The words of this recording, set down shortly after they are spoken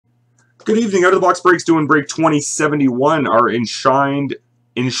Good evening, Out of the Box Breaks doing break 2071, our enshrined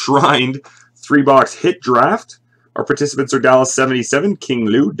 3-box hit draft. Our participants are Dallas 77, King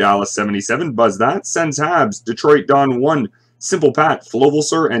Lou, Dallas 77, Buzz That, Sens Habs, Detroit Don 1, Simple Pat,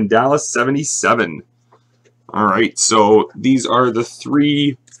 Flovelser, and Dallas 77. Alright, so these are the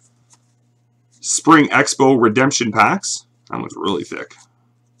 3 Spring Expo redemption packs. That one's really thick.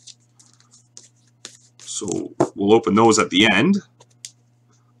 So we'll open those at the end.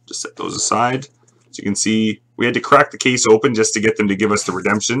 Just set those aside. So you can see we had to crack the case open just to get them to give us the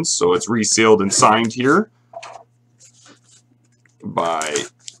redemptions. So it's resealed and signed here by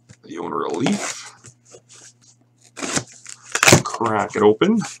the owner of Leaf. Crack it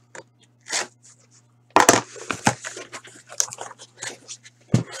open.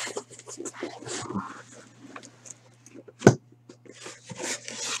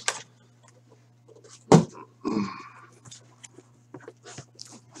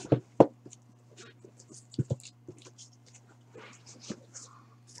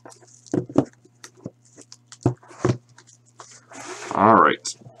 All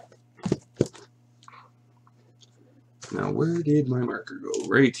right. Now, where did my marker go?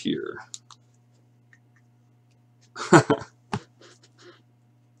 Right here.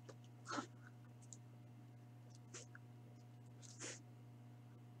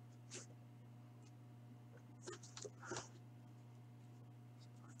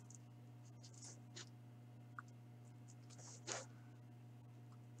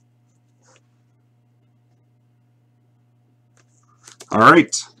 All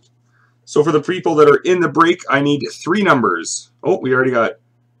right. So for the people that are in the break, I need 3 numbers. Oh, we already got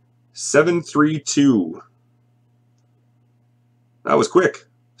 732. That was quick.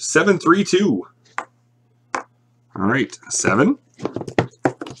 732. All right. 7,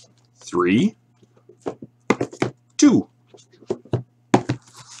 3, 2.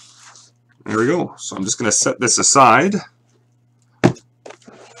 There we go. So I'm just going to set this aside. That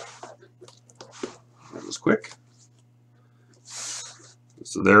was quick.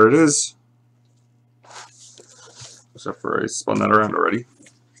 So there it is. Except for I spun that around already.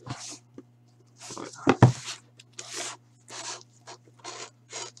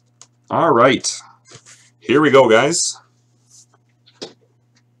 All right. Here we go, guys.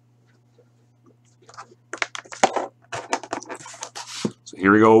 So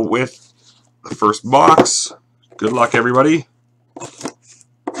here we go with the first box. Good luck, everybody.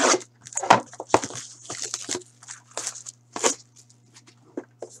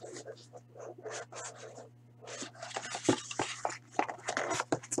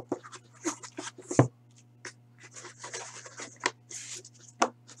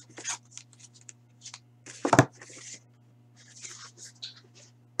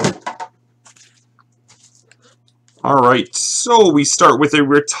 All right, so we start with a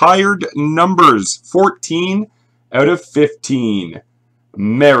retired numbers, 14 out of 15.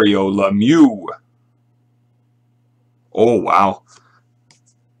 Mario Lemieux. Oh, wow.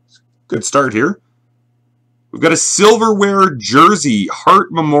 Good start here. We've got a silverware jersey,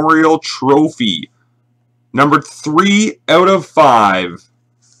 Hart Memorial Trophy. Numbered 3 out of 5.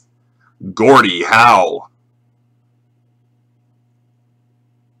 Gordie Howe.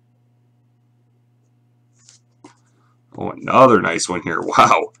 Oh, another nice one here.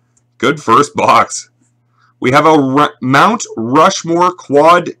 Wow. Good first box. We have a Mount Rushmore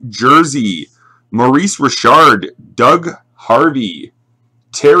quad jersey. Maurice Richard, Doug Harvey,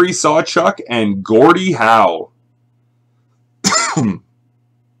 Terry Sawchuk, and Gordie Howe.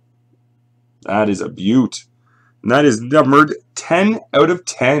 That is a beaut. And that is numbered 10 out of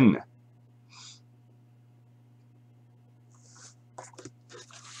 10.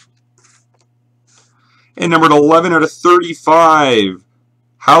 And numbered 11 out of 35,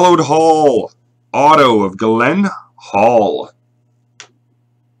 Hallowed Hall, auto of Glenn Hall.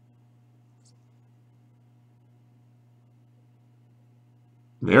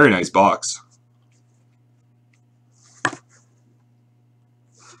 Very nice box.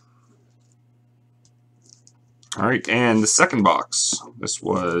 All right, and the second box. This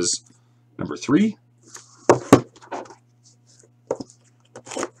was number 3.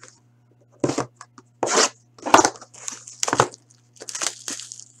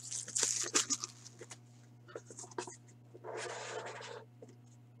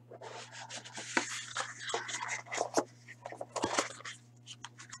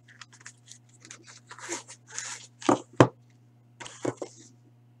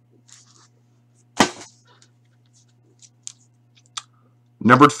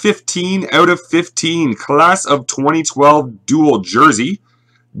 Numbered 15 out of 15, class of 2012 dual jersey,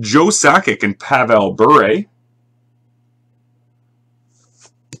 Joe Sakic and Pavel Bure.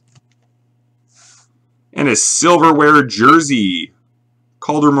 And a silverware jersey.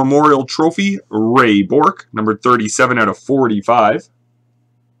 Calder Memorial Trophy, Ray Bourque, number 37 out of 45.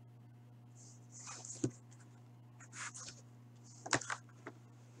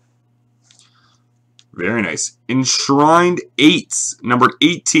 Very nice. Enshrined 8s, number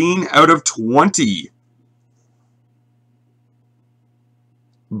 18 out of 20.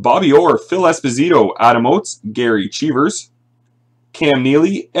 Bobby Orr, Phil Esposito, Adam Oates, Gary Cheevers, Cam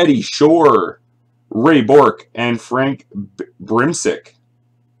Neely, Eddie Shore, Ray Bourque, and Frank Brimsick.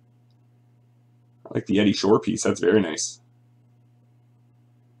 I like the Eddie Shore piece. That's very nice.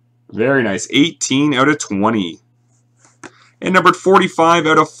 Very nice. 18 out of 20. And numbered 45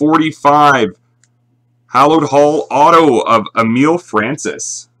 out of 45. Hallowed Hall auto of Emile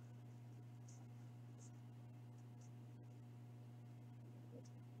Francis.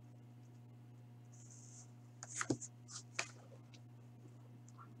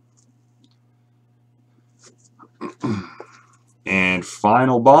 And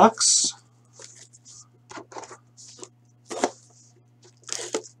final box.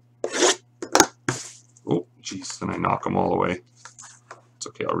 Oh, jeez, then I knock them all away. It's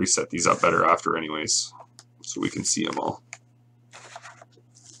okay, I'll reset these up better after anyways, so we can see them all.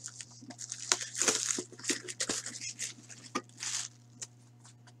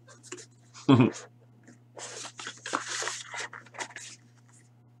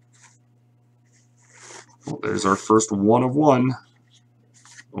 Well, there's our first one of one.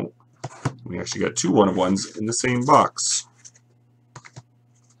 Oh, we actually got two one of ones in the same box.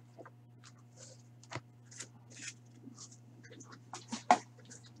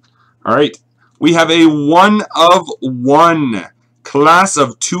 All right, we have a one of one class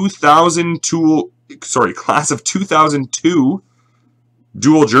of 2002. Class of 2002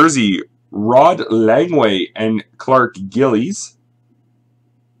 dual jersey. Rod Langway and Clark Gillies.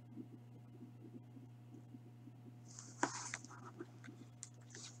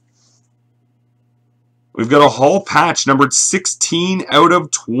 We've got a Hall patch numbered 16 out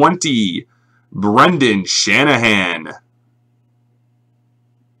of 20. Brendan Shanahan.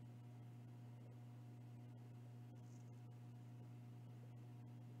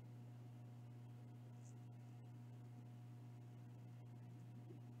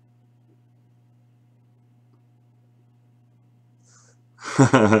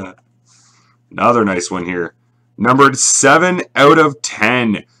 Another nice one here. Numbered 7 out of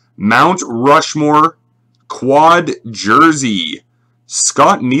 10. Mount Rushmore quad jersey.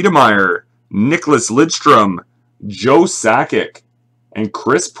 Scott Niedermeyer, Nicholas Lidstrom, Joe Sakic, and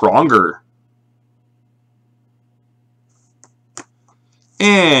Chris Pronger.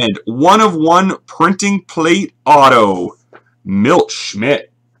 And one of one printing plate auto. Milt Schmidt.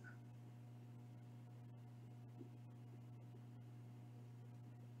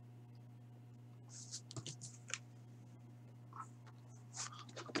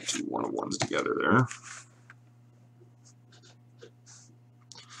 Two one-of-ones together there.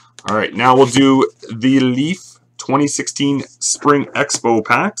 All right, now we'll do the Leaf 2016 Spring Expo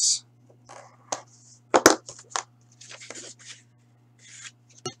packs.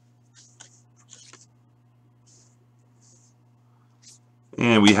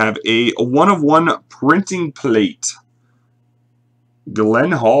 And we have a one-of-one printing plate.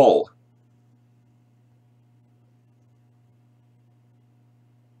 Glenn Hall.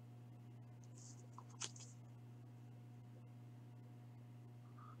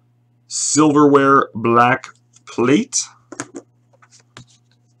 Silverware black plate.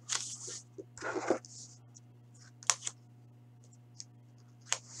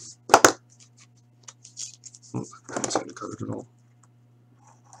 Oh, I hadn't covered it all.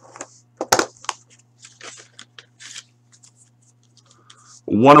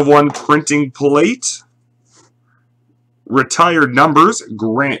 One-of-one printing plate. Retired numbers,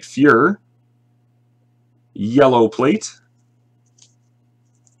 Grant Fuhr. Yellow plate.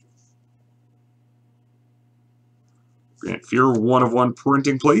 Grant Fuhr, one-of-one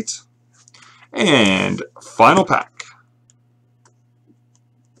printing plate. And final pack.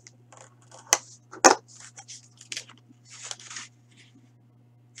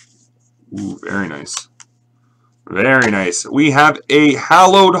 Ooh, very nice. Very nice. We have a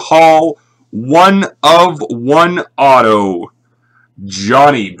Hallowed Hall one-of-one auto.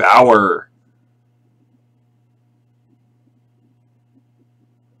 Johnny Bauer.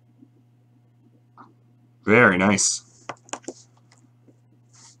 Very nice.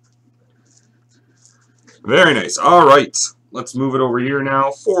 Very nice. All right. Let's move it over here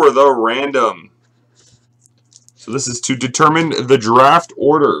now for the random. So this is to determine the draft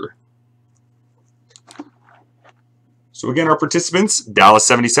order. So again, our participants, Dallas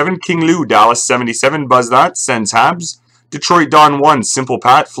 77, King Lou, Dallas 77, Buzz That, Sens Habs, Detroit Don 1, Simple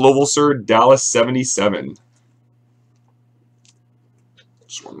Pat, Flovelser, Dallas 77.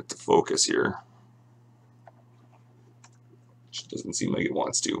 Just want it to focus here. Which doesn't seem like it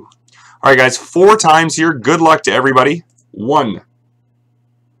wants to. All right, guys, 4 times here. Good luck to everybody. 1,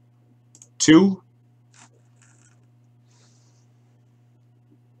 2,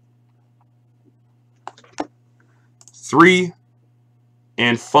 3,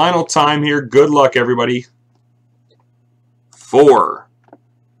 and final time here. Good luck, everybody. 4.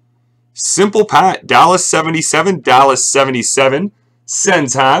 Simple Pat, Dallas 77, Dallas 77.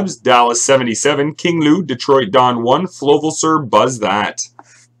 Sens Habs, Dallas 77. King Lou, Detroit Don 1. Flovelser, Buzz That.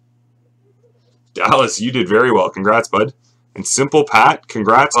 Dallas, you did very well. Congrats, bud. And Simple Pat,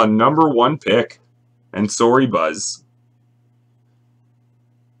 congrats on #1 pick. And sorry, Buzz.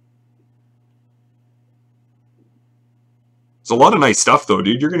 It's a lot of nice stuff, though,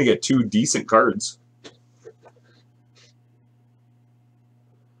 dude. You're going to get 2 decent cards.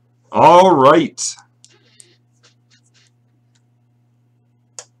 All right.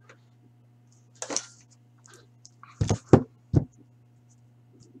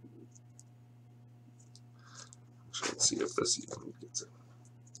 Let's see if this even gets it.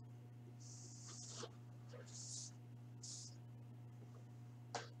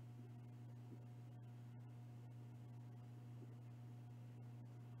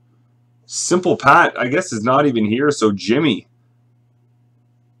 Simple Pat, I guess, is not even here, so Jimmy,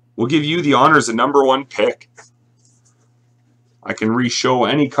 we'll give you the honors of #1 pick. I can re-show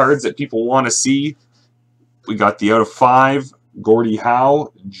any cards that people want to see. We got the out of 5 Gordie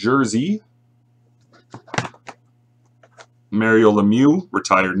Howe jersey. Mario Lemieux,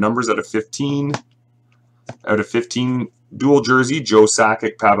 retired numbers out of 15. Out of 15, dual jersey, Joe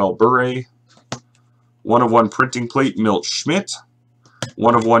Sakic, Pavel Bure. 1/1 printing plate, Milt Schmidt.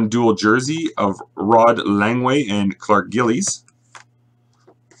 1/1 dual jersey of Rod Langway and Clark Gillies.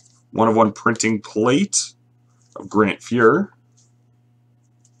 1/1 printing plate of Grant Fuhr.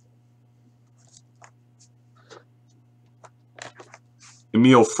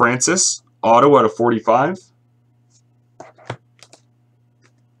 Emile Francis, auto out of 45.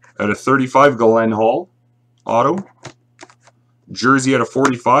 Out of 35, Glenn Hall, auto. Jersey out of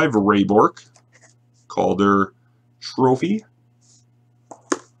 45, Ray Bourque, Calder Trophy.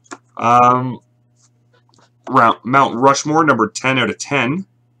 Mount Rushmore, #10 out of 10.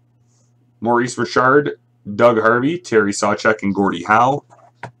 Maurice Richard, Doug Harvey, Terry Sawchuk, and Gordie Howe.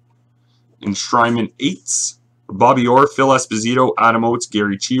 Enshrinement 8s, Bobby Orr, Phil Esposito, Adam Oates,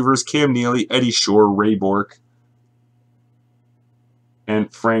 Gary Cheevers, Cam Neely, Eddie Shore, Ray Bourque,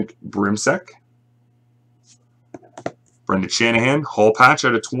 and Frank Brimsek. Brendan Shanahan, Hall Patch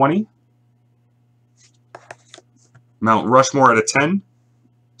out of 20. Mount Rushmore out of 10.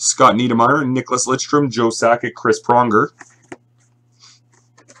 Scott Niedermayer, Nicholas Lidstrom, Joe Sakic, Chris Pronger.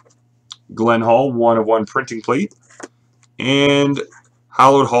 Glenn Hall, 1/1 printing plate. And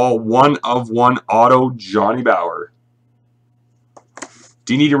Hallowed Hall, 1/1 auto, Johnny Bauer.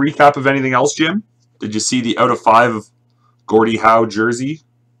 Do you need a recap of anything else, Jim? Did you see the out of 5 Gordie Howe jersey?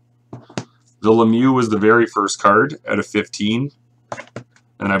 The Lemieux was the very first card out of 15.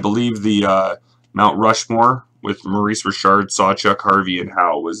 And I believe the Mount Rushmore with Maurice Richard, Sawchuk, Harvey, and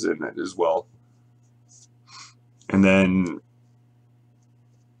Howe was in it as well. And then,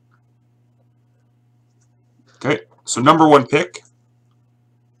 okay, so #1 pick,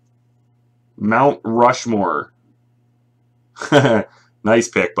 Mount Rushmore. Nice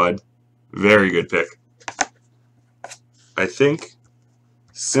pick, bud. Very good pick. I think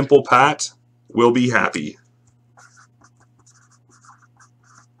Simple Pat will be happy.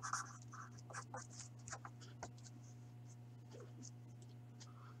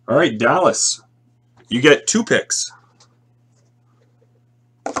 All right, Dallas, you get 2 picks.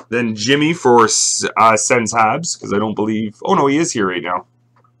 Then Jimmy for Sens Habs, because I don't believe... Oh, no, he is here right now.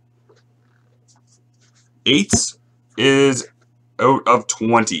 8 is out of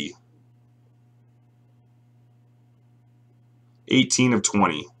 20. 18 of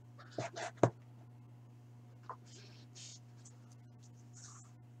 20.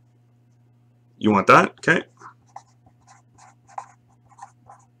 You want that? Okay.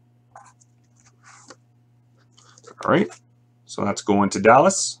 All right, so that's going to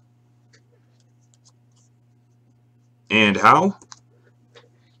Dallas. And Howe.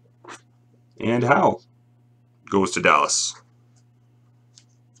 And Howe goes to Dallas.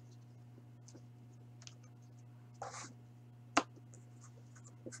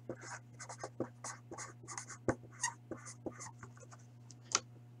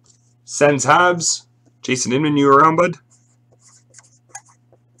 Sens Habs. Jason Inman, you around, bud?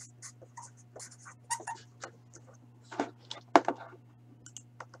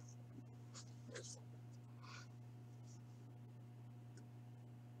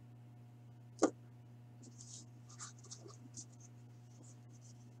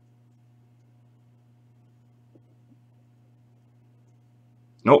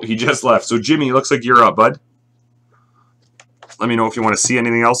 Nope, he just left. So, Jimmy, looks like you're up, bud. Let me know if you want to see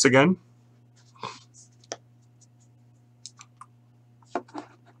anything else again.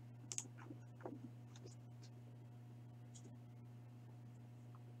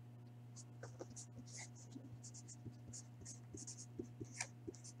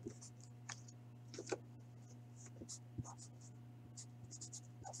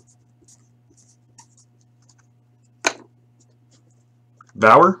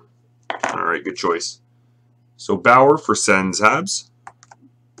 Bauer? All right, good choice. So Bauer for Sens Habs.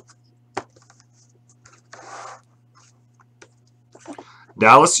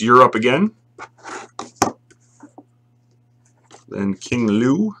 Dallas, you're up again. Then King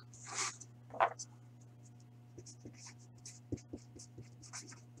Lou.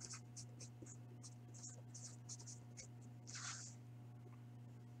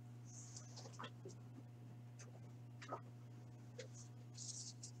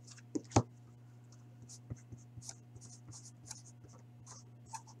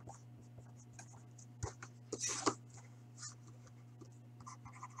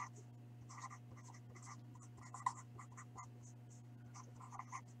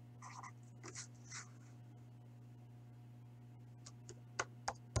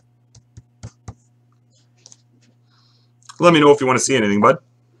 Let me know if you want to see anything, bud.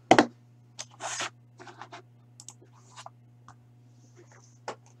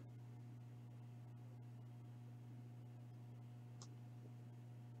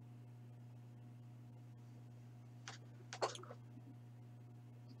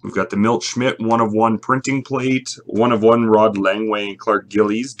 We've got the Milt Schmidt 1/1 printing plate, 1/1 Rod Langway and Clark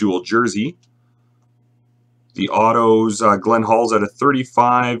Gillies dual jersey. The autos, Glenn Hall's out of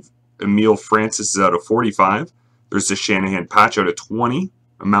 35, Emile Francis is out of 45. There's the Shanahan patch out of 20,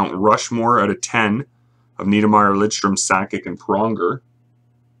 a Mount Rushmore out of 10, of Niedermeyer, Lidstrom, Sakic, and Pronger.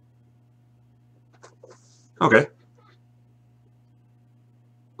 Okay.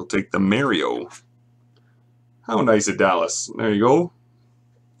 We'll take the Mario. How nice of Dallas. There you go.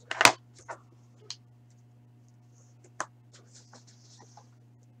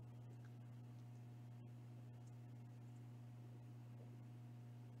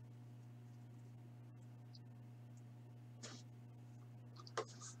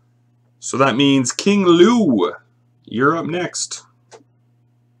 So that means King Lou, you're up next.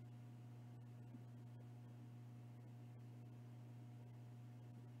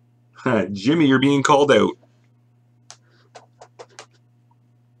 Jimmy, you're being called out.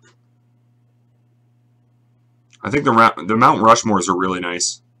 I think the Mount Rushmores are really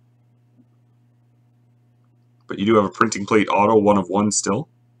nice. But you do have a printing plate auto 1/1 still.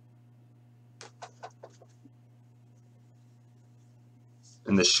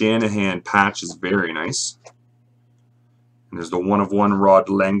 And the Shanahan patch is very nice. And there's the 1/1 Rod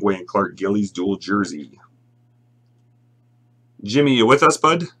Langway and Clark Gillies dual jersey. Jimmy, you with us,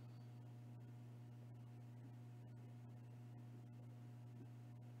 bud?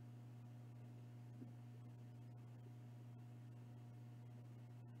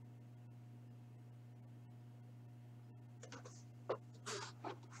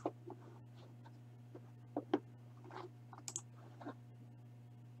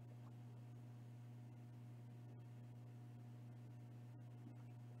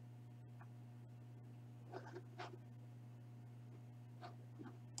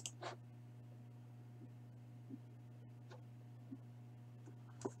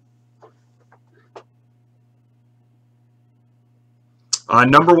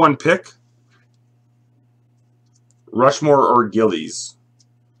 Number 1 pick, Rushmore or Gillies?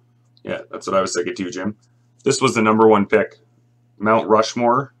 Yeah, that's what I was thinking too, Jim. This was the number 1 pick. Mount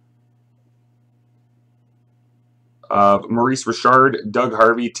Rushmore. Maurice Richard, Doug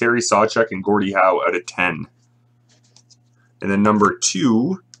Harvey, Terry Sawchuk, and Gordie Howe out of 10. And then number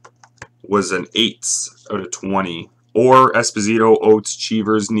 2 was an 8s out of 20. Or Esposito, Oates,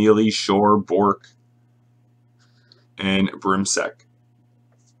 Cheevers, Neely, Shore, Bork, and Brimsek.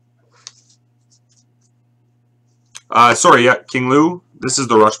 Sorry, yeah, King Lou. This is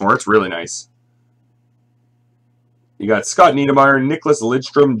the Rushmore. It's really nice. You got Scott Niedermeyer, Nicholas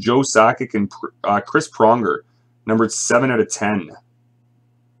Lidstrom, Joe Sakic, and Chris Pronger, numbered 7 out of 10.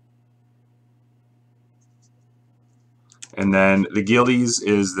 And then the Gillies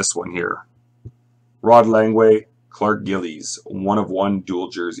is this one here. Rod Langway, Clark Gillies, 1/1 dual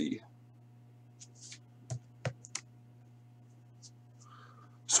jersey.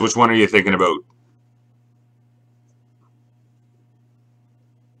 So which one are you thinking about?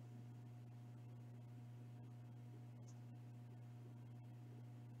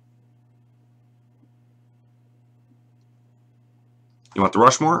 You want the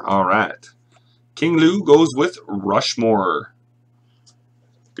Rushmore? All right. King Lou goes with Rushmore.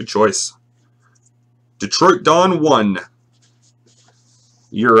 Good choice. Detroit Dawn 1.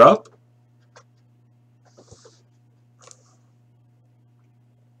 You're up.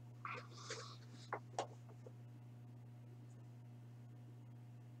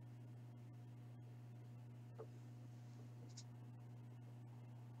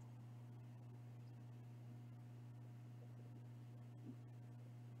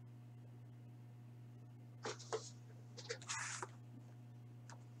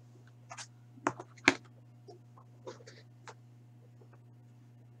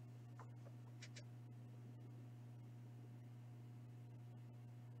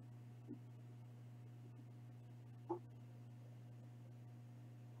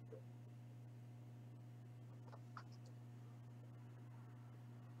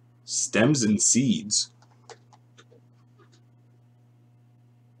 Stems and Seeds.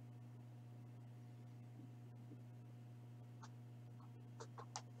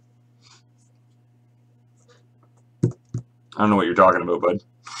 I don't know what you're talking about, bud.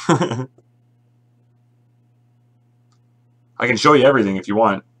 I can show you everything if you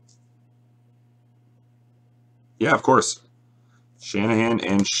want. Yeah, of course. Shanahan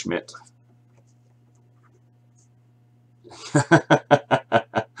and Schmidt.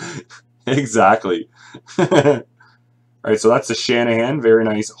 Exactly. All right, so that's the Shanahan. Very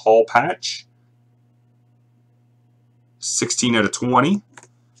nice Hall patch. 16 out of 20.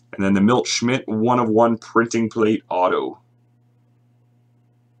 And then the Milt Schmidt 1/1 printing plate auto.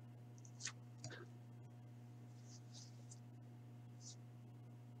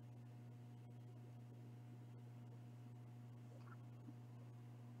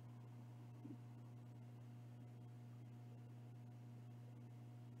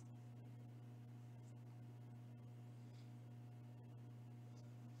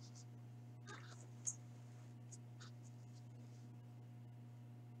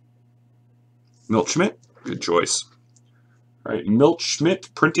 Milt Schmidt, good choice. All right, Milt Schmidt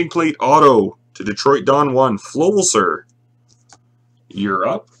printing plate auto to Detroit Dawn 1. Flowelser, you're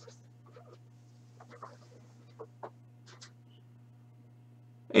up.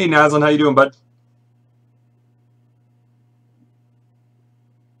 Hey, Naslin, how you doing, bud?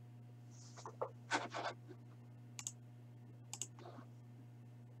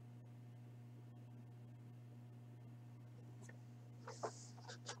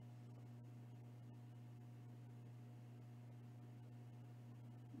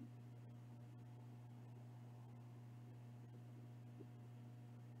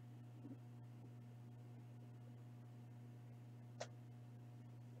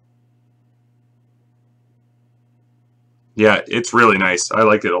 Yeah, it's really nice. I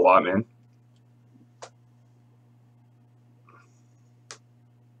like it a lot, man.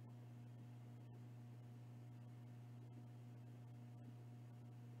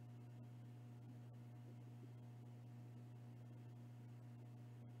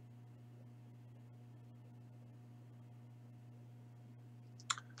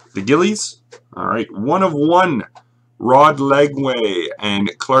 The Gillies, all right, 1/1. Rod Legway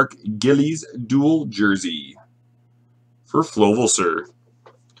and Clark Gillies dual jersey for Flowelser.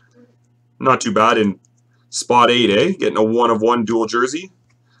 Not too bad in spot 8, eh? Getting a 1/1 dual jersey.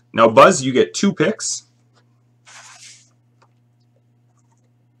 Now, Buzz, you get 2 picks.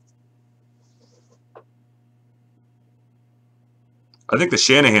 I think the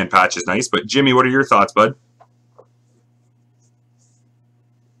Shanahan patch is nice, but Jimmy, what are your thoughts, bud?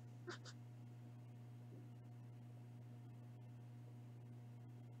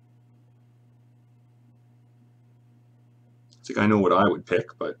 I think I know what I would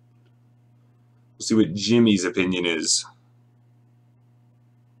pick, but we'll see what Jimmy's opinion is.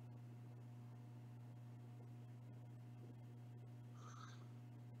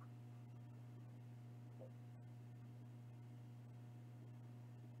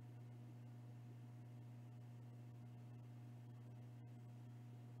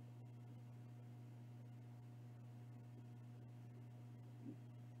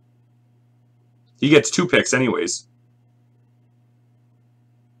 He gets 2 picks anyways.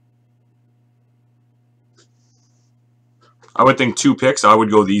 I would think 2 picks. I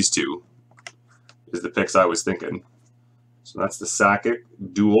would go these 2 is the picks I was thinking. So that's the Sakic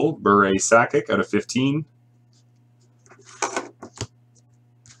dual, Bure Sakic out of 15.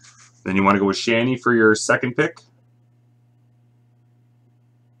 Then you want to go with Shanny for your second pick.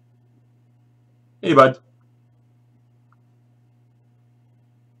 Hey, bud.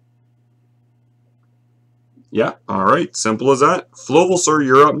 Yeah, all right. Simple as that. Flowelser,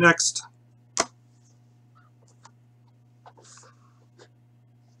 you're up next.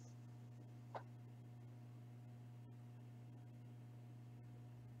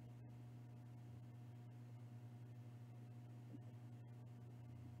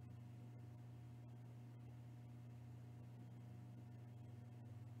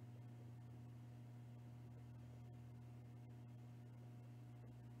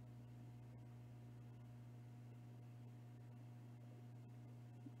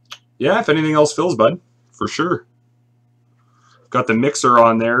 Yeah, if anything else fills, bud, for sure. Got the mixer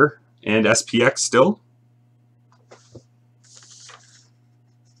on there and SPX still.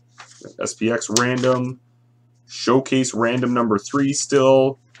 SPX random. Showcase random number 3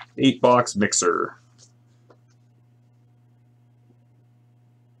 still. 8-box mixer.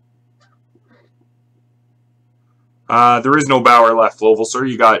 There is no Bauer left, Loval, sir.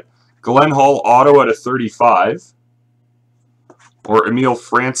 You got Glenn Hall auto at a 35. Or Emile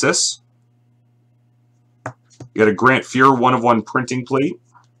Francis. You got a Grant Fuhr 1/1 printing plate.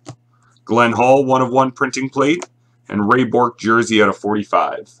 Glenn Hall 1/1 printing plate. And Ray Bourque jersey at a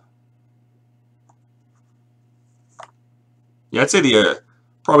 45. Yeah, I'd say the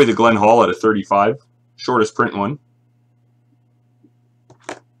probably the Glenn Hall at a 35. Shortest print one.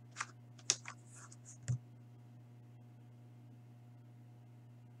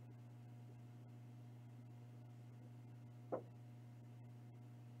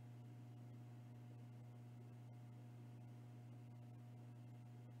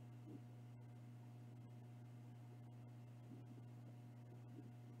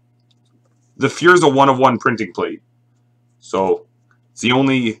 The Fuhr's a 1/1 printing plate. So it's the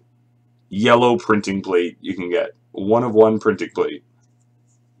only yellow printing plate you can get. 1/1 printing plate.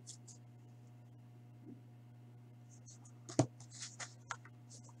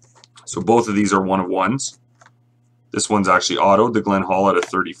 So both of these are 1/1s. This one's actually auto, the Glenn Hall at a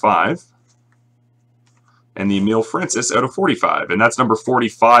 35. And the Emile Francis out of 45. And that's number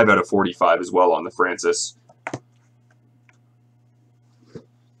 45 out of 45 as well on the Francis.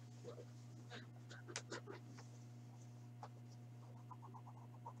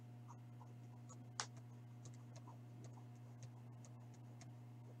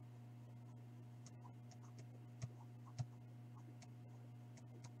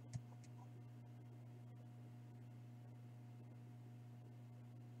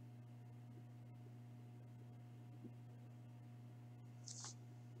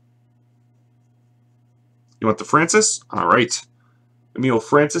 You want the Francis? All right. Emile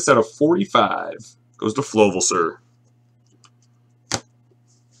Francis out of 45. Goes to Floval, sir.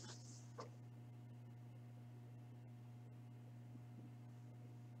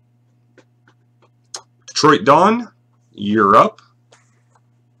 Detroit Dawn, you're up.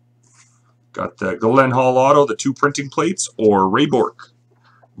 Got the Glenn Hall auto, the 2 printing plates, or Ray Bourque.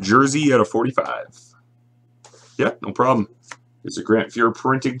 Jersey out of 45. Yeah, no problem. Here's a Grant Fuhr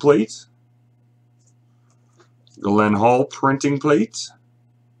printing plate. Glenn Hall printing plate.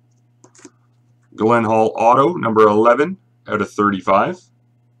 Glenn Hall auto, number 11 out of 35.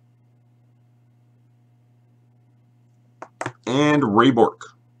 And Ray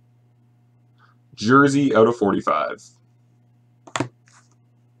Bourque. Jersey out of 45.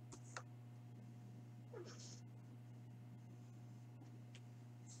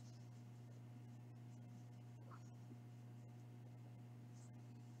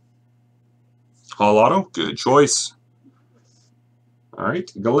 Hall auto, good choice. All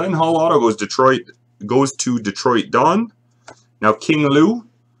right, Glenn Hall auto goes to Detroit Dawn. Now King Lou,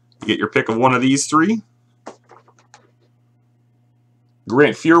 you get your pick of one of these 3.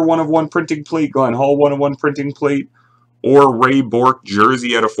 Grant Fuhr 1/1 printing plate, Glenn Hall 1/1 printing plate, or Ray Bourque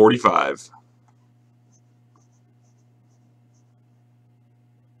jersey out of 45.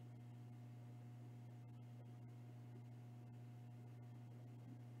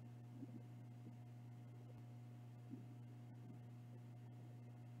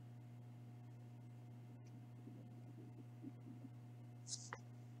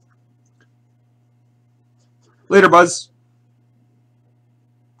 Later, Buzz.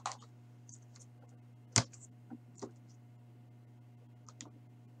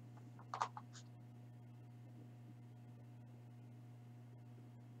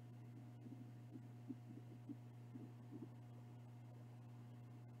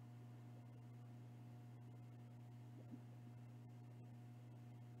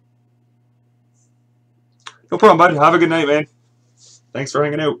 No problem, bud. Have a good night, man. Thanks for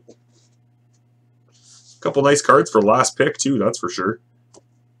hanging out. Couple nice cards for last pick, too, that's for sure.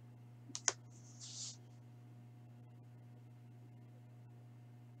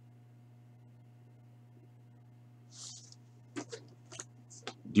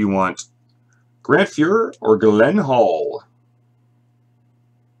 Do you want Grant Fuhr or Glenn Hall?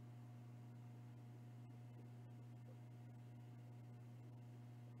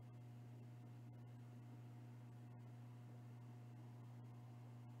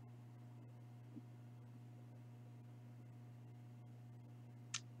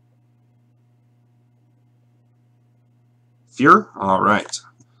 Fuhr? All right.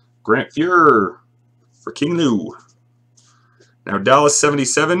 Grant Fuhr for King Lou. Now Dallas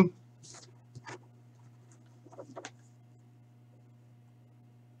 77,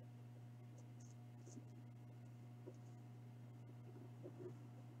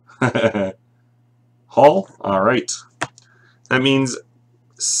 Hall. All right. That means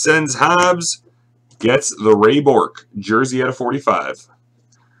Sens Habs gets the Ray Bork jersey out of 45.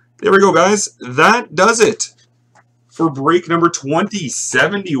 There we go, guys. That does it for break number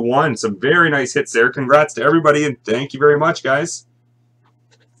 2071. Some very nice hits there. Congrats to everybody, and thank you very much, guys.